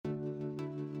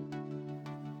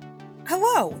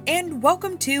Hello, and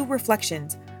welcome to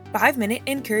Reflections, 5-minute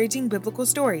encouraging biblical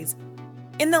stories.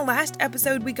 In the last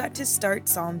episode, we got to start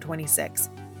Psalm 26.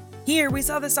 Here, we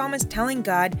saw the psalmist telling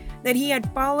God that he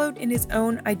had followed in his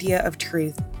own idea of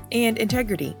truth and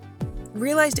integrity,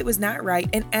 realized it was not right,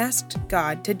 and asked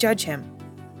God to judge him.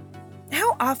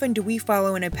 How often do we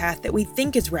follow in a path that we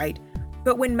think is right,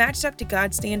 but when matched up to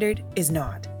God's standard, is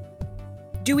not?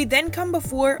 Do we then come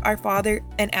before our Father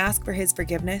and ask for his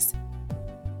forgiveness?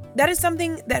 That is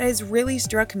something that has really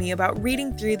struck me about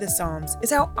reading through the Psalms,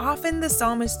 is how often the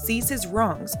psalmist sees his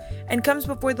wrongs and comes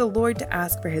before the Lord to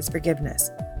ask for his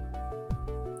forgiveness.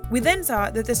 We then saw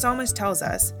that the psalmist tells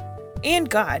us, and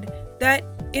God, that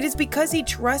it is because he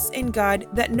trusts in God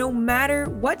that no matter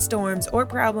what storms or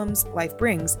problems life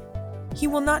brings, he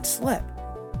will not slip.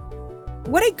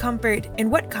 What a comfort and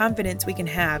what confidence we can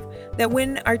have that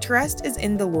when our trust is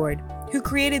in the Lord, who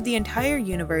created the entire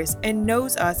universe and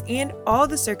knows us and all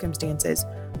the circumstances,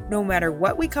 no matter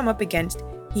what we come up against,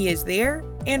 he is there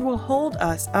and will hold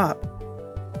us up.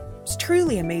 It's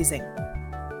truly amazing.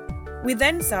 We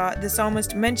then saw the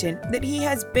psalmist mention that he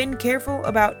has been careful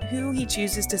about who he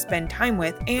chooses to spend time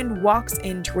with and walks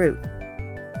in truth.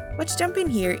 Let's jump in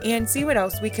here and see what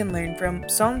else we can learn from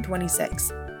Psalm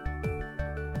 26.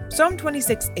 Psalm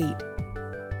 26:8.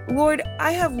 Lord,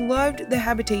 I have loved the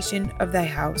habitation of thy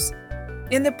house,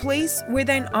 in the place where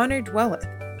thine honor dwelleth.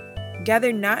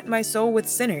 Gather not my soul with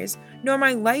sinners, nor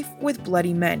my life with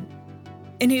bloody men,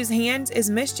 in whose hands is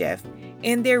mischief,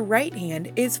 and their right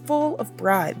hand is full of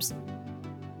bribes.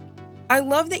 I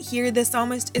love that here the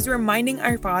psalmist is reminding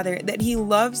our Father that he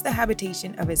loves the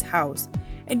habitation of his house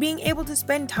and being able to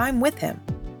spend time with him.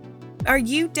 Are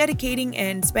you dedicating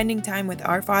and spending time with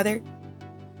our Father?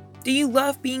 Do you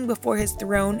love being before his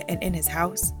throne and in his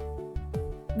house?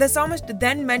 The psalmist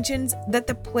then mentions that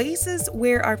the places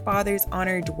where our Father's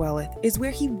honor dwelleth is where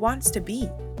he wants to be.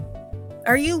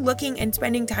 Are you looking and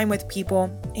spending time with people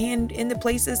and in the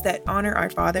places that honor our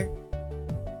Father?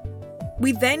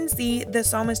 We then see the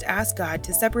psalmist ask God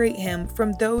to separate him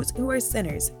from those who are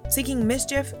sinners, seeking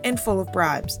mischief and full of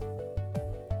bribes.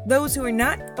 Those who are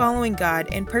not following God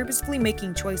and purposefully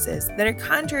making choices that are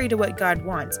contrary to what God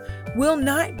wants will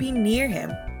not be near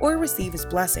him or receive his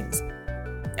blessings.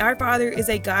 Our Father is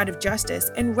a God of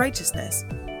justice and righteousness.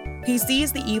 He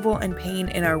sees the evil and pain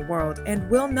in our world and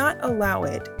will not allow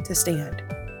it to stand.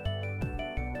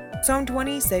 Psalm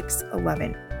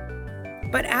 26:11.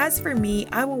 But as for me,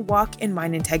 I will walk in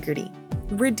mine integrity.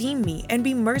 Redeem me and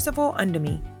be merciful unto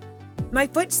me. My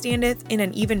foot standeth in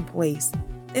an even place.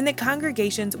 In the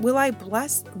congregations will I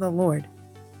bless the Lord.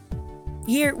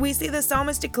 Here we see the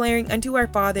psalmist declaring unto our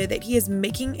Father that he is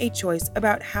making a choice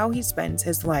about how he spends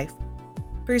his life.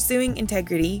 Pursuing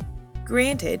integrity,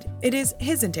 granted, it is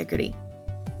his integrity.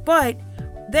 But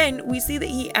then we see that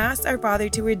he asks our Father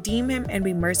to redeem him and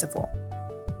be merciful.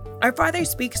 Our Father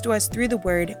speaks to us through the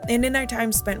Word and in our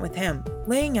time spent with him,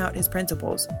 laying out his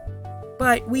principles.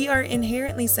 But we are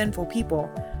inherently sinful people,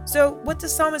 so what the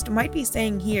psalmist might be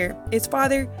saying here is,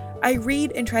 Father, I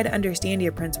read and try to understand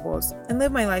your principles and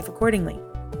live my life accordingly.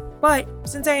 But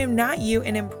since I am not you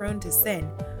and am prone to sin,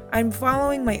 I'm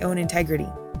following my own integrity.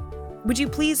 Would you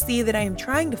please see that I am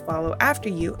trying to follow after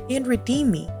you and redeem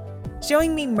me,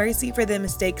 showing me mercy for the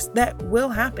mistakes that will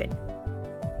happen?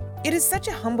 It is such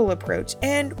a humble approach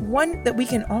and one that we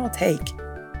can all take.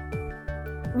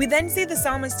 We then see the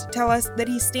psalmist tell us that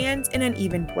he stands in an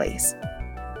even place.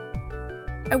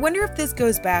 I wonder if this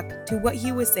goes back to what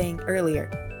he was saying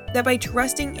earlier, that by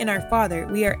trusting in our Father,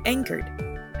 we are anchored,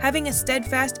 having a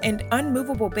steadfast and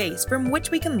unmovable base from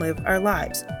which we can live our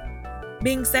lives.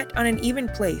 Being set on an even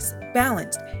place,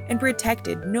 balanced, and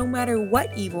protected no matter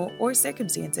what evil or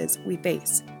circumstances we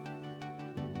face.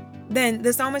 Then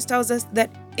the psalmist tells us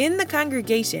that in the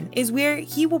congregation is where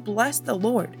he will bless the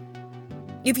Lord.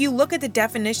 If you look at the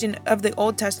definition of the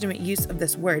Old Testament use of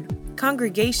this word,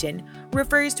 congregation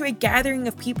refers to a gathering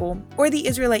of people or the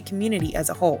Israelite community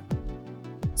as a whole.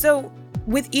 So,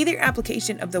 with either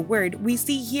application of the word, we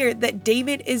see here that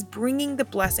David is bringing the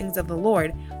blessings of the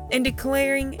Lord and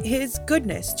declaring his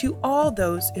goodness to all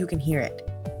those who can hear it.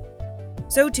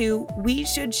 So too, we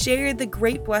should share the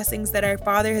great blessings that our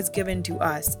Father has given to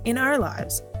us in our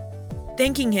lives,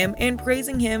 thanking him and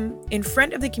praising him in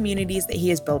front of the communities that he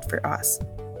has built for us.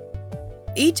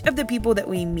 Each of the people that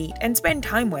we meet and spend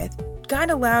time with, God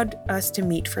allowed us to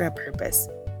meet for a purpose.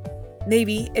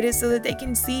 Maybe it is so that they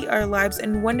can see our lives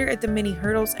and wonder at the many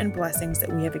hurdles and blessings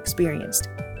that we have experienced,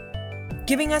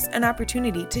 giving us an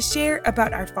opportunity to share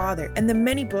about our Father and the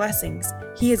many blessings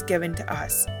he has given to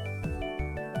us.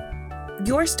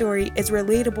 Your story is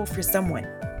relatable for someone.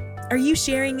 Are you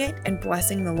sharing it and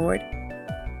blessing the Lord?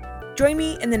 Join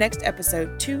me in the next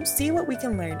episode to see what we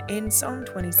can learn in Psalm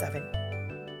 27.